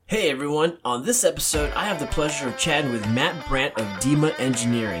Hey everyone, on this episode I have the pleasure of chatting with Matt Brandt of DEMA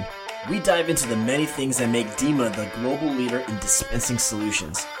Engineering. We dive into the many things that make DEMA the global leader in dispensing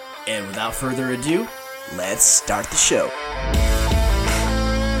solutions. And without further ado, let's start the show.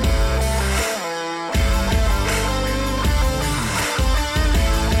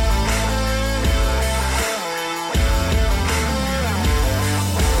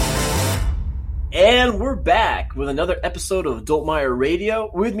 And we're back with another episode of Doltmeyer Radio.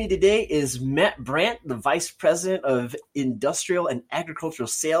 With me today is Matt Brandt, the Vice President of Industrial and Agricultural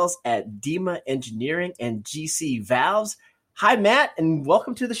Sales at DEMA Engineering and GC Valves. Hi, Matt, and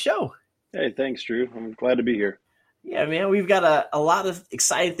welcome to the show. Hey, thanks, Drew. I'm glad to be here. Yeah, man, we've got a lot of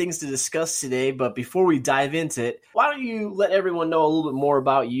exciting things to discuss today, but before we dive into it, why don't you let everyone know a little bit more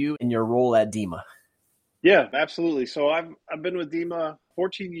about you and your role at DEMA? Yeah, absolutely. So I've been with DEMA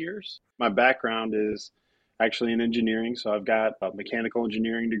 14 years. My background is actually in engineering, so I've got a mechanical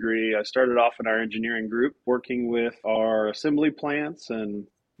engineering degree. I started off in our engineering group working with our assembly plants and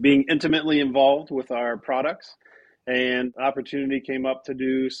being intimately involved with our products. And opportunity came up to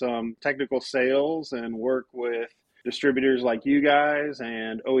do some technical sales and work with distributors like you guys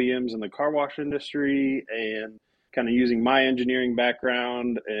and OEMs in the car wash industry, and kind of using my engineering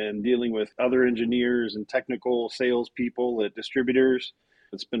background and dealing with other engineers and technical salespeople at distributors.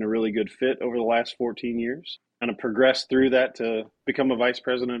 It's been a really good fit over the last 14 years. Kind of progressed through that to become a vice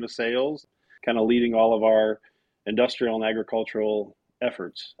president of sales, kind of leading all of our industrial and agricultural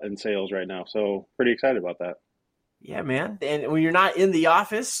efforts in sales right now. So pretty excited about that. Yeah, man. And when you're not in the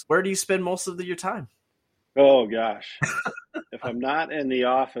office, where do you spend most of your time? Oh, gosh. If I'm not in the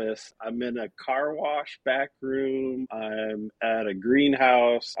office, I'm in a car wash back room. I'm at a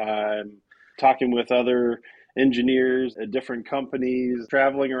greenhouse. I'm talking with other engineers at different companies,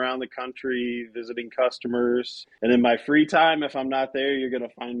 traveling around the country, visiting customers. And in my free time, if I'm not there, you're going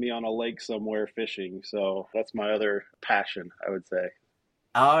to find me on a lake somewhere fishing. So that's my other passion, I would say.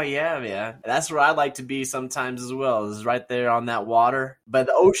 Oh, yeah, man. That's where I like to be sometimes as well, is right there on that water. But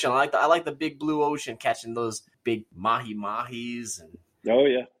the ocean, I like the big blue ocean, catching those big mahi-mahis. And oh,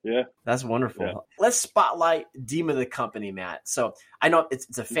 yeah. That's wonderful. Yeah. Let's spotlight DEMA, the company, Matt. So I know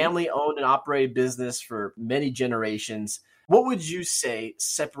it's a family-owned and operated business for many generations. What would you say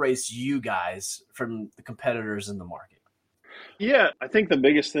separates you guys from the competitors in the market? Yeah, I think the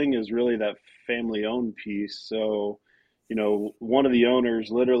biggest thing is really that family-owned piece. So one of the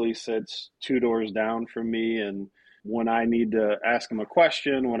owners literally sits two doors down from me, and when I need to ask him a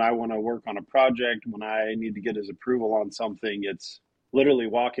question, when I want to work on a project, when I need to get his approval on something, it's literally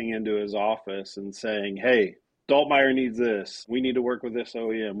walking into his office and saying, hey, Doltmeyer needs this. We need to work with this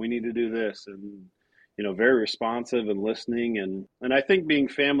OEM. We need to do this. And, very responsive and listening. And I think being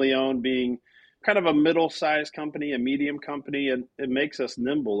family-owned, being kind of a middle-sized company, a medium company, and it makes us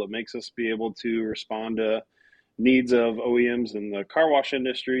nimble. It makes us be able to respond to needs of OEMs in the car wash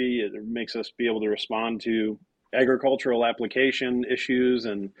industry. It makes us be able to respond to agricultural application issues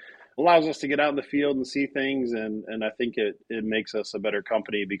and allows us to get out in the field and see things. And I think it makes us a better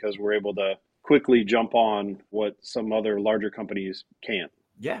company because we're able to quickly jump on what some other larger companies can't.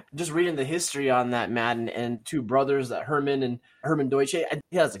 Yeah, just reading the history on that, Matt, and two brothers, that Herman and Herman Deutsche.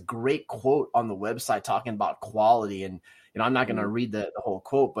 He has a great quote on the website talking about quality. And, I'm not going to read the whole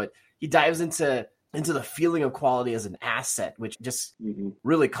quote, but he dives into the feeling of quality as an asset, which just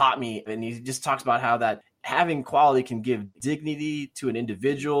really caught me. And he just talks about how that having quality can give dignity to an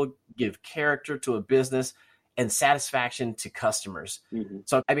individual, give character to a business, and satisfaction to customers.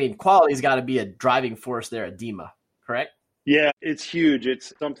 So, quality's got to be a driving force there at DEMA, correct? Yeah, it's huge.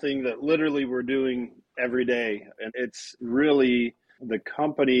 It's something that literally we're doing every day. And it's really, the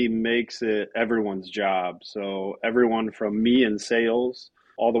company makes it everyone's job. So everyone from me in sales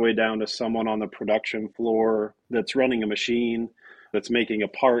all the way down to someone on the production floor that's running a machine, that's making a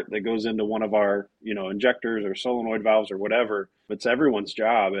part that goes into one of our, injectors or solenoid valves or whatever. It's everyone's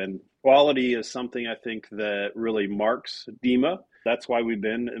job. And quality is something I think that really marks DEMA. That's why we've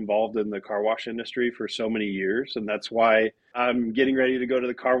been involved in the car wash industry for so many years. And that's why I'm getting ready to go to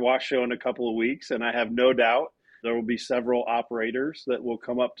the car wash show in a couple of weeks. And I have no doubt there will be several operators that will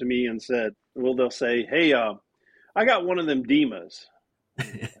come up to me and they'll say, hey, I got one of them DEMAs.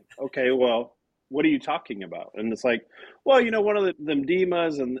 Okay, well, what are you talking about? And it's like, well, one of them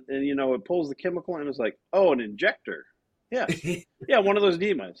DEMAs and it pulls the chemical, and it's like, oh, an injector. Yeah. Yeah, one of those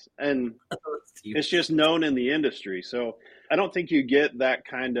DEMAs. And it's just known in the industry. So I don't think you get that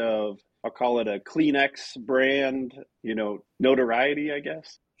kind of, I'll call it a Kleenex brand, notoriety, I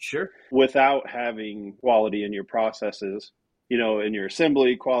guess. Sure. Without having quality in your processes, in your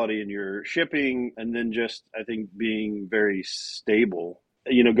assembly, quality in your shipping, and then just, I think, being very stable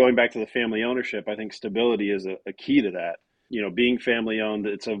Going back to the family ownership, I think stability is a key to that. Being family owned,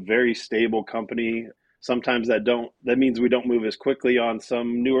 it's a very stable company. Sometimes that means we don't move as quickly on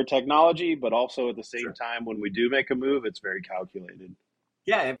some newer technology, but also at the same Sure. time, when we do make a move, it's very calculated.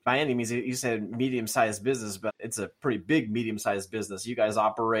 Yeah, by any means, you said medium-sized business, but it's a pretty big medium-sized business. You guys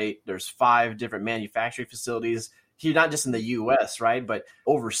operate, there's 5 different manufacturing facilities here, not just in the US, right, but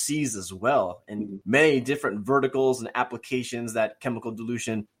overseas as well, and Mm-hmm. many different verticals and applications that chemical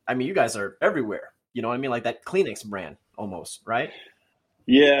dilution. I mean, you guys are everywhere. You know what I mean? Like that Kleenex brand almost, right?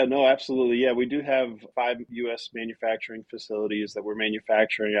 Yeah, no, absolutely. Yeah, we do have 5 U.S. manufacturing facilities that we're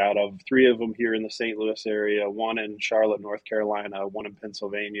manufacturing out of. 3 of them here in the St. Louis area, 1 in Charlotte, North Carolina, 1 in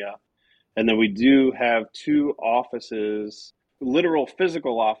Pennsylvania. And then we do have 2 offices, literal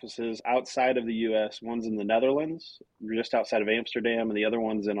physical offices outside of the US. One's in the Netherlands, just outside of Amsterdam, and the other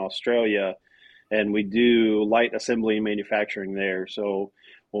one's in Australia. And we do light assembly and manufacturing there. So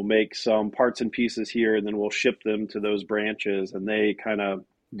we'll make some parts and pieces here, and then we'll ship them to those branches, and they kind of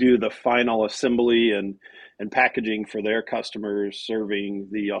do the final assembly and packaging for their customers, serving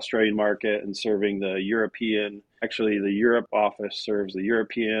the Australian market and serving the European. Actually, the Europe office serves the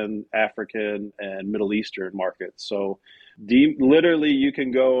European, African, and Middle Eastern markets. So literally, you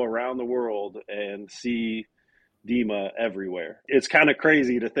can go around the world and see DEMA everywhere. It's kind of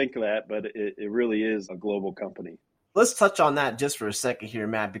crazy to think of that, but it really is a global company. Let's touch on that just for a second here,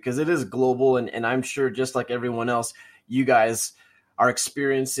 Matt, because it is global, and I'm sure just like everyone else, you guys are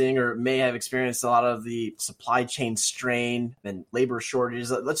experiencing or may have experienced a lot of the supply chain strain and labor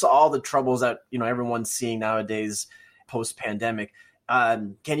shortages. That's all the troubles that everyone's seeing nowadays post-pandemic.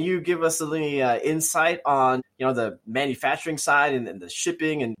 Can you give us any insight on the manufacturing side and the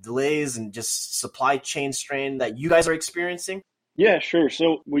shipping and delays and just supply chain strain that you guys are experiencing? Yeah, sure.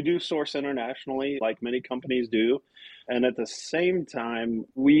 So we do source internationally, like many companies do. And at the same time,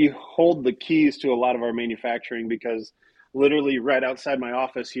 we hold the keys to a lot of our manufacturing because literally right outside my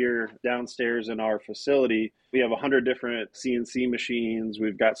office here, downstairs in our facility, we have 100 different CNC machines.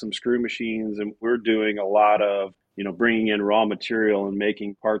 We've got some screw machines, and we're doing a lot of bringing in raw material and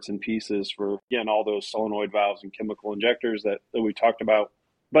making parts and pieces for, again, all those solenoid valves and chemical injectors that we talked about.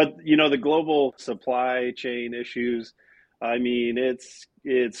 But, the global supply chain issues, I mean,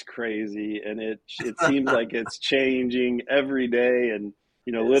 it's crazy, and it seems like it's changing every day. And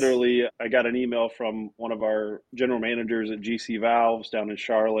Yes. literally, I got an email from one of our general managers at GC Valves down in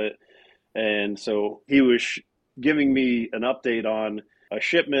Charlotte, and so he was giving me an update on a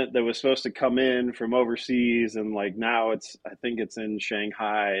shipment that was supposed to come in from overseas, and like now I think it's in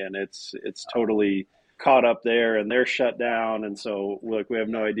Shanghai, and it's totally caught up there, and they're shut down, and so look, we have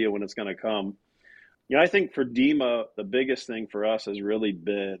no idea when it's going to come. I think for DEMA, the biggest thing for us has really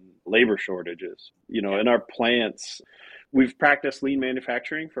been labor shortages. Yeah. In our plants, we've practiced lean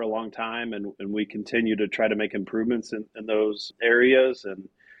manufacturing for a long time, and we continue to try to make improvements in those areas.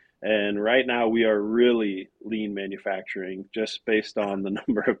 And right now we are really lean manufacturing just based on the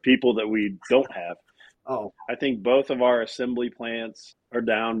number of people that we don't have. Oh, I think both of our assembly plants are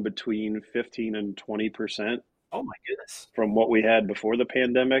down between 15 and 20% oh my goodness. from what we had before the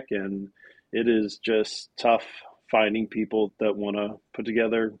pandemic. And it is just tough finding people that want to put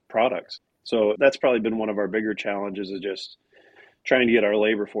together products. So that's probably been one of our bigger challenges, is just trying to get our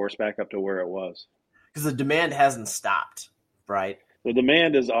labor force back up to where it was. Because the demand hasn't stopped, right? The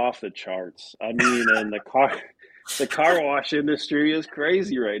demand is off the charts. I mean, and the car wash industry is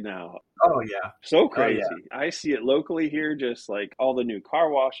crazy right now. Oh yeah. So Oh yeah. crazy. I see it locally here, just like all the new car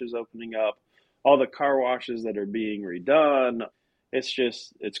washes opening up, all the car washes that are being redone.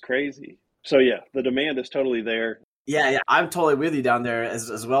 It's crazy. So yeah, the demand is totally there. Yeah, I'm totally with you down there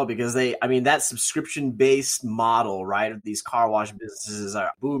as well, because that subscription based model, right, of these car wash businesses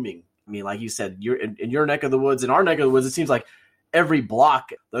are booming. I mean, like you said, you're in your neck of the woods, in our neck of the woods, it seems like every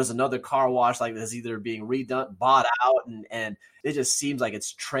block there's another car wash like that's either being redone, bought out, and it just seems like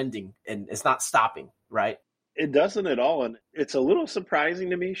it's trending and it's not stopping, right? It doesn't at all. And it's a little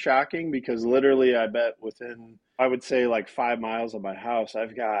surprising to me, shocking, because literally, I bet within, I would say, like 5 miles of my house,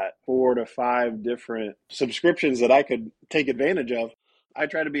 I've got 4 to 5 different subscriptions that I could take advantage of. I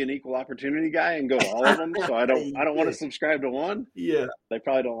try to be an equal opportunity guy and go to all of them. So I don't want to subscribe to one. Yeah. They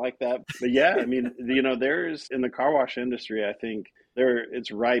probably don't like that. But yeah, I mean, there's in the car wash industry, I think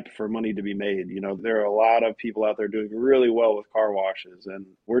it's ripe for money to be made. There are a lot of people out there doing really well with car washes, and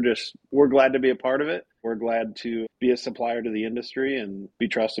we're glad to be a part of it. We're glad to be a supplier to the industry and be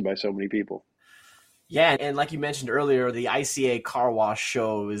trusted by so many people. Yeah, and like you mentioned earlier, the ICA Car Wash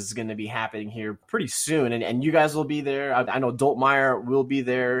Show is going to be happening here pretty soon, and you guys will be there. I know Doltmeyer will be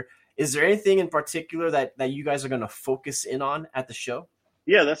there. Is there anything in particular that you guys are going to focus in on at the show?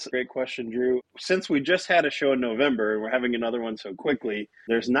 Yeah, that's a great question, Drew. Since we just had a show in November and we're having another one so quickly,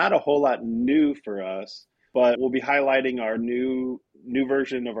 there's not a whole lot new for us, but we'll be highlighting our new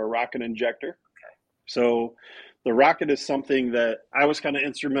version of our rocket injector. So the rocket is something that I was kind of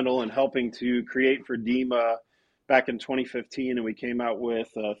instrumental in helping to create for DEMA back in 2015, and we came out with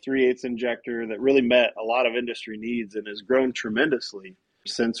a 3/8 injector that really met a lot of industry needs and has grown tremendously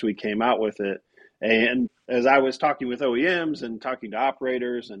since we came out with it. And as I was talking with OEMs and talking to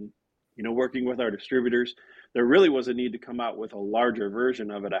operators and working with our distributors, there really was a need to come out with a larger version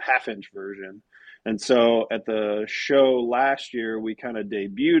of it, a half-inch version. And so at the show last year, we kind of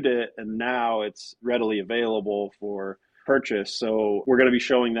debuted it, and now it's readily available for purchase. So we're going to be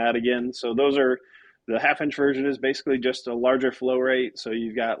showing that again. So the half-inch version is basically just a larger flow rate. So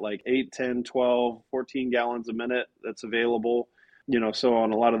you've got like 8, 10, 12, 14 gallons a minute that's available. So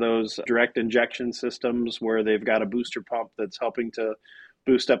on a lot of those direct injection systems where they've got a booster pump that's helping to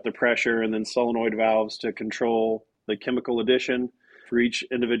boost up the pressure and then solenoid valves to control the chemical addition for each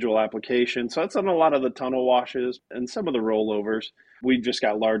individual application. So that's on a lot of the tunnel washes and some of the rollovers. We've just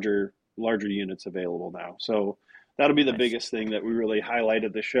got larger units available now. So that'll be the biggest thing that we really highlight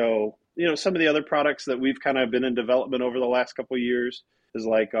at the show. Some of the other products that we've kind of been in development over the last couple of years is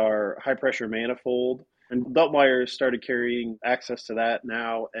like our high pressure manifold. And Beltmeier started carrying access to that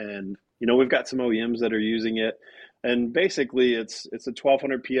now. And, we've got some OEMs that are using it. And basically it's a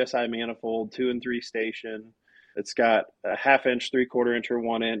 1200 PSI manifold, 2 and 3 station. It's got a 1/2 inch, 3/4 inch, or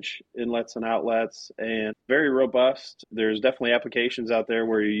 1 inch inlets and outlets, and very robust. There's definitely applications out there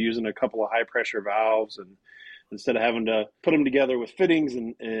where you're using a couple of high pressure valves, and instead of having to put them together with fittings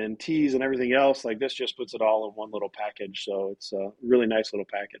and tees and everything else, like this just puts it all in one little package. So it's a really nice little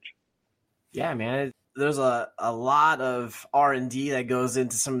package. Yeah, man. There's a lot of R&D that goes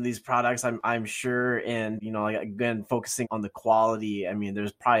into some of these products, I'm sure. And, like, again, focusing on the quality. I mean,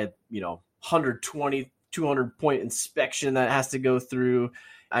 there's probably, 120, 200 point inspection that has to go through.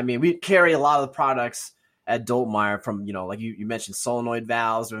 I mean, we carry a lot of the products at Doltmeyer from, like you mentioned, solenoid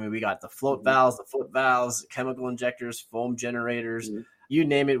valves. I mean, we got the float valves, the foot valves, chemical injectors, foam generators, you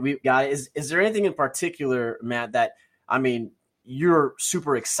name it. We got it. Is there anything in particular, Matt, that, I mean, you're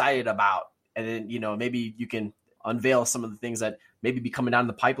super excited about? And then, maybe you can unveil some of the things that maybe be coming down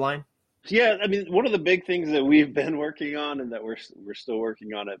the pipeline. Yeah, I mean, one of the big things that we've been working on and that we're still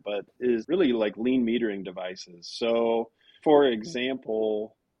working on it, but is really like lean metering devices. So, for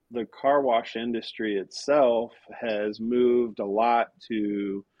example, the car wash industry itself has moved a lot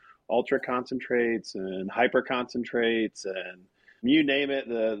to ultra concentrates and hyper concentrates, and you name it,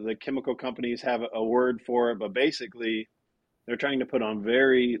 the chemical companies have a word for it, but basically they're trying to put on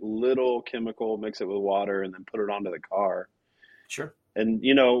very little chemical, mix it with water, and then put it onto the car. Sure. And,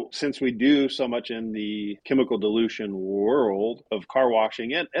 since we do so much in the chemical dilution world of car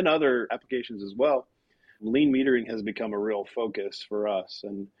washing and other applications as well, lean metering has become a real focus for us.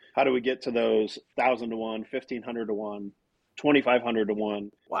 And how do we get to those 1,000 to 1, 1,500 to 1, 2,500 to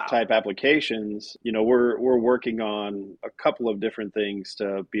 1 type applications? We're working on a couple of different things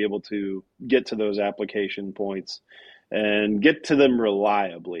to be able to get to those application points. And get to them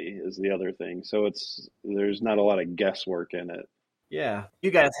reliably is the other thing. So there's not a lot of guesswork in it. Yeah.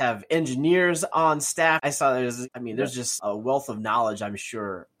 You guys have engineers on staff. I saw there's just a wealth of knowledge, I'm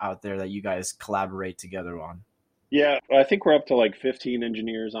sure, out there that you guys collaborate together on. Yeah, I think we're up to like 15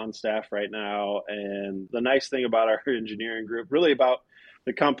 engineers on staff right now. And the nice thing about our engineering group, really about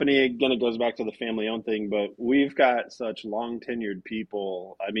the company, again, it goes back to the family-owned thing, but we've got such long-tenured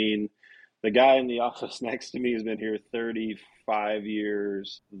people. I mean, the guy in the office next to me has been here 35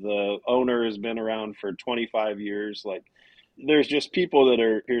 years. The owner has been around for 25 years. Like, there's just people that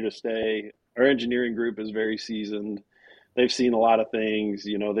are here to stay. Our engineering group is very seasoned. They've seen a lot of things.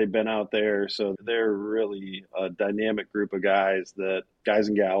 They've been out there. So they're really a dynamic group of guys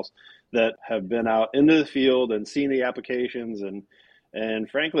and gals that have been out into the field and seen the applications. And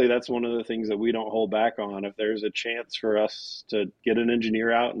frankly, that's one of the things that we don't hold back on. If there's a chance for us to get an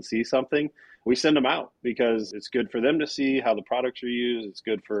engineer out and see something, we send them out because it's good for them to see how the products are used. It's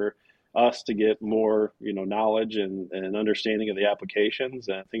good for us to get more, knowledge and understanding of the applications.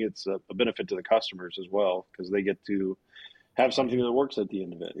 And I think it's a benefit to the customers as well because they get to have something that works at the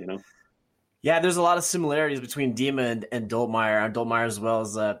end of it, Yeah, there's a lot of similarities between DEMA and Doltmeyer. Doltmeyer as well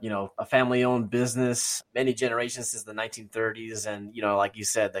as a family-owned business, many generations since the 1930s, and like you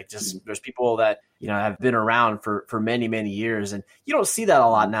said, like just there's people that have been around for many, many years, and you don't see that a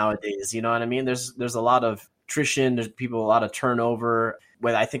lot nowadays. You know what I mean? There's a lot of attrition. There's a lot of turnover.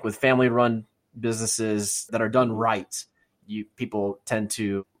 I think with family-run businesses that are done right, people tend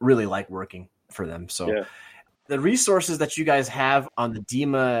to really like working for them. So. Yeah. the resources that you guys have on the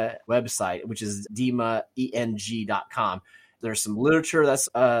DEMA website, which is DEMAENG.com. There's some literature, that's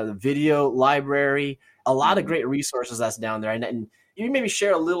the video library, a lot of great resources that's down there. And you maybe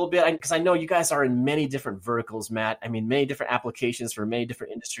share a little bit, because I know you guys are in many different verticals, Matt. I mean, many different applications for many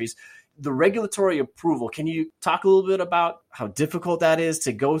different industries. The regulatory approval, can you talk a little bit about how difficult that is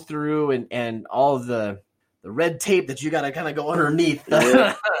to go through and all of the red tape that you got to kind of go underneath?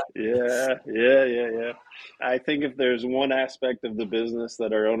 Yeah. I think if there's one aspect of the business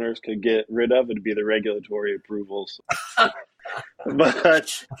that our owners could get rid of, it'd be the regulatory approvals.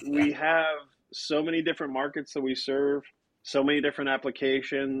 But we have so many different markets that we serve, so many different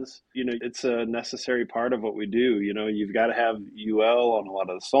applications. It's a necessary part of what we do. You've got to have UL on a lot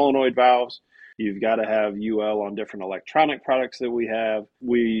of the solenoid valves. You've got to have UL on different electronic products that we have.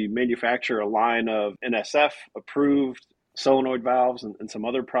 We manufacture a line of NSF approved solenoid valves and some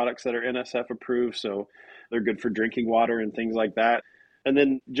other products that are NSF approved. So they're good for drinking water and things like that. And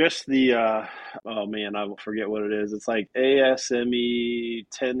then just the, I forget what it is. It's like ASME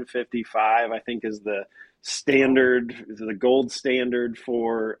 1055, I think, is the standard, is the gold standard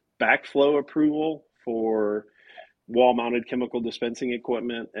for backflow approval for wall-mounted chemical dispensing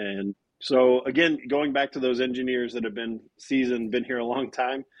equipment. And so, again, going back to those engineers that have been seasoned, been here a long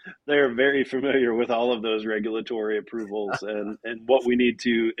time, they're very familiar with all of those regulatory approvals and what we need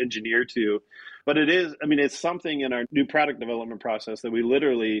to engineer to. But it's something in our new product development process that we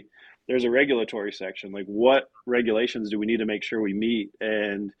literally, there's a regulatory section, like what regulations do we need to make sure we meet?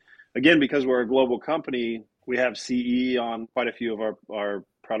 And again, because we're a global company, we have CE on quite a few of our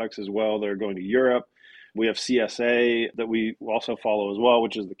products as well. They're going to Europe. We have CSA that we also follow as well,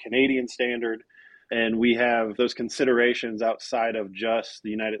 which is the Canadian standard. And we have those considerations outside of just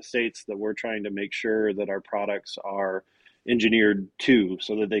the United States that we're trying to make sure that our products are engineered to,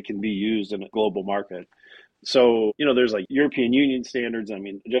 so that they can be used in a global market. So, there's like European Union standards.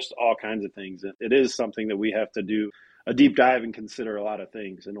 Just all kinds of things. It is something that we have to do a deep dive and consider a lot of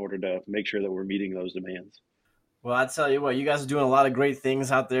things in order to make sure that we're meeting those demands. Well, I tell you what, you guys are doing a lot of great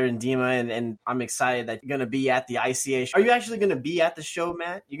things out there in DEMA, and I'm excited that you're going to be at the ICA. Are you actually going to be at the show,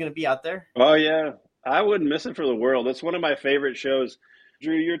 Matt? You're going to be out there? Oh, yeah. I wouldn't miss it for the world. It's one of my favorite shows.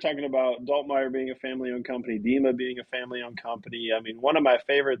 Drew, you're talking about Daltmeyer being a family-owned company, DEMA being a family-owned company. One of my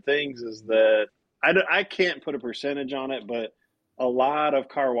favorite things is that I can't put a percentage on it, but a lot of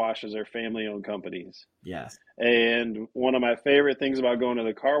car washes are family-owned companies. Yes. And one of my favorite things about going to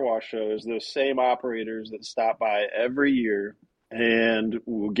the car wash show is those same operators that stop by every year and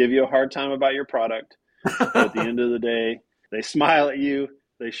will give you a hard time about your product. But at the end of the day, they smile at you,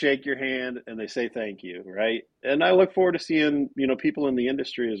 they shake your hand, and they say thank you, right? And I look forward to seeing, people in the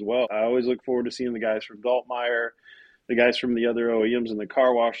industry as well. I always look forward to seeing the guys from Daltmeyer, the guys from the other OEMs in the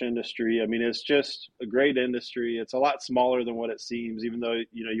car wash industry. It's just a great industry. It's a lot smaller than what it seems, even though,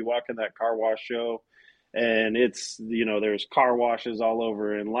 you walk in that car wash show and it's, there's car washes all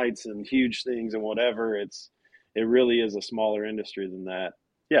over and lights and huge things and whatever. It really is a smaller industry than that.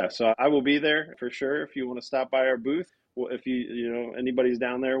 Yeah, so I will be there for sure. If you want to stop by our booth, if anybody's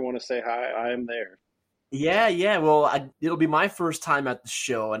down there want to say hi, I am there. Yeah. Well, it'll be my first time at the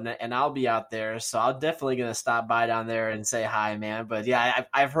show, and I'll be out there, so I'm definitely gonna stop by down there and say hi, man. But yeah,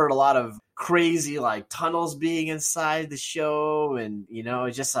 I've heard a lot of crazy like tunnels being inside the show, and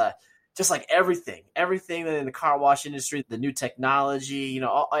just like everything in the car wash industry, the new technology,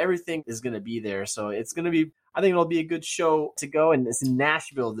 everything is gonna be there. So it's gonna be, I think it'll be a good show to go, and it's in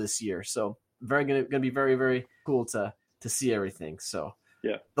Nashville this year, so gonna be very, very cool to see everything. So.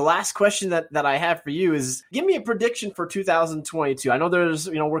 Yeah. The last question that I have for you is, give me a prediction for 2022. I know there's,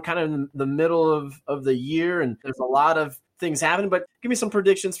 we're kind of in the middle of the year and there's a lot of things happening, but give me some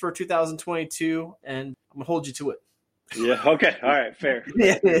predictions for 2022 and I'm going to hold you to it. Yeah. Okay. All right. Fair.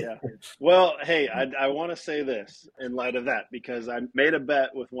 Yeah. Well, hey, I want to say this in light of that, because I made a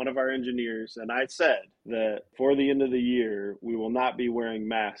bet with one of our engineers and I said that for the end of the year, we will not be wearing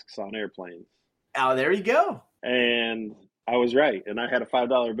masks on airplanes. Oh, there you go. And I was right, and I had a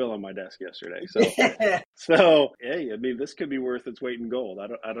 $5 bill on my desk yesterday. So hey, this could be worth its weight in gold.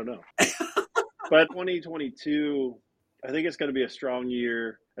 I don't know. But 2022, I think it's going to be a strong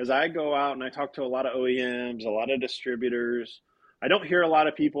year. As I go out and I talk to a lot of OEMs, a lot of distributors, I don't hear a lot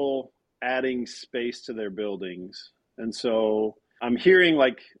of people adding space to their buildings. And so I'm hearing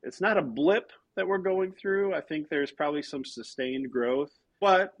like it's not a blip that we're going through. I think there's probably some sustained growth.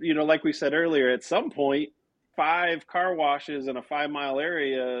 But, like we said earlier, at some point, 5 car washes in a 5-mile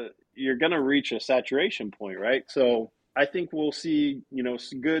area, you're going to reach a saturation point, right? So I think we'll see,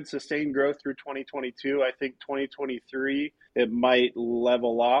 good sustained growth through 2022. I think 2023 it might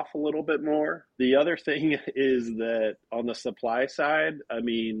level off a little bit more. The other thing is that on the supply side, I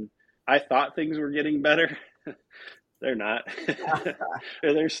mean, I thought things were getting better. They're not.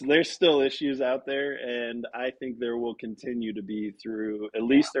 There's still issues out there, and I think there will continue to be through at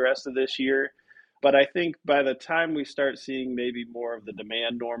least the rest of this year. But I think by the time we start seeing maybe more of the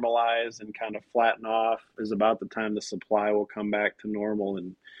demand normalize and kind of flatten off is about the time the supply will come back to normal,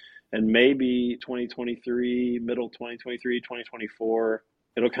 and maybe 2023, middle 2023, 2024,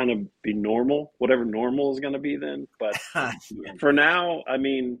 it'll kind of be normal, whatever normal is going to be then. But for now, I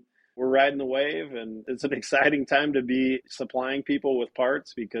mean, we're riding the wave, and it's an exciting time to be supplying people with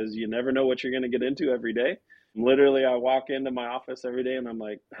parts because you never know what you're going to get into every day. Literally, I walk into my office every day and I'm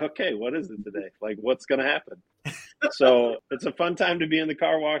like, okay, what is it today? Like, what's going to happen? So it's a fun time to be in the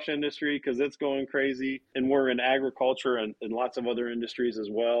car wash industry because it's going crazy. And we're in agriculture and lots of other industries as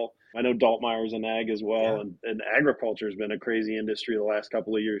well. I know Daltmeyer's in ag as well. Yeah. And agriculture has been a crazy industry the last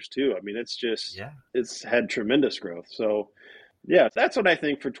couple of years too. I mean, it's just, it's had tremendous growth. So yeah, that's what I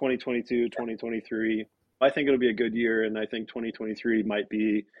think for 2022, 2023. I think it'll be a good year. And I think 2023 might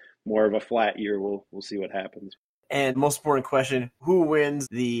be more of a flat year. We'll see what happens. And most important question, who wins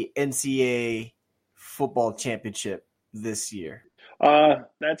the NCAA football championship this year?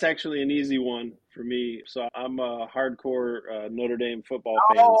 That's actually an easy one for me. So I'm a hardcore Notre Dame football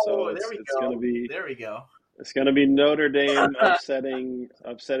fan. So it's going to be, there we go. It's going to be Notre Dame upsetting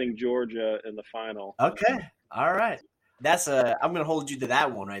Georgia in the final. Okay. All right. I'm going to hold you to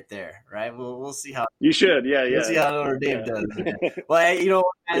that one right there, right? We'll see how you should. Yeah. We'll see how Notre Dame does. Well,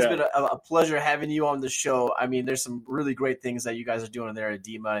 it's been a pleasure having you on the show. I mean, there's some really great things that you guys are doing there at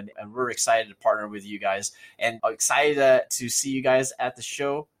DEMA, and we're excited to partner with you guys, and excited to see you guys at the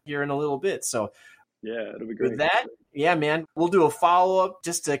show here in a little bit. So, yeah, it'll be great. With that, yeah, man, we'll do a follow up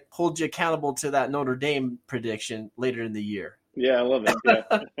just to hold you accountable to that Notre Dame prediction later in the year. Yeah, I love it.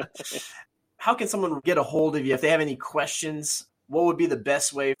 Yeah. How can someone get a hold of you if they have any questions? What would be the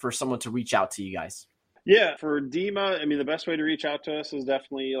best way for someone to reach out to you guys? Yeah, for DEMA, I mean, the best way to reach out to us is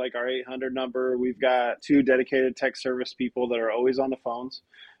definitely like our 800 number. We've got 2 dedicated tech service people that are always on the phones.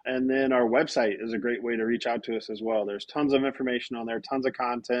 And then our website is a great way to reach out to us as well. There's tons of information on there, tons of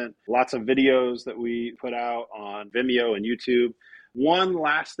content, lots of videos that we put out on Vimeo and YouTube. One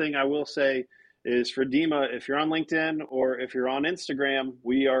last thing I will say is for DEMA, if you're on LinkedIn or if you're on Instagram,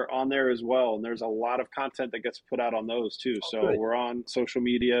 we are on there as well. And there's a lot of content that gets put out on those too. So good. We're on social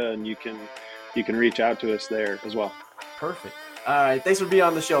media, and you can reach out to us there as well. Perfect. All right. Thanks for being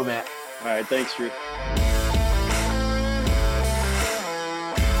on the show, Matt. All right. Thanks, Drew.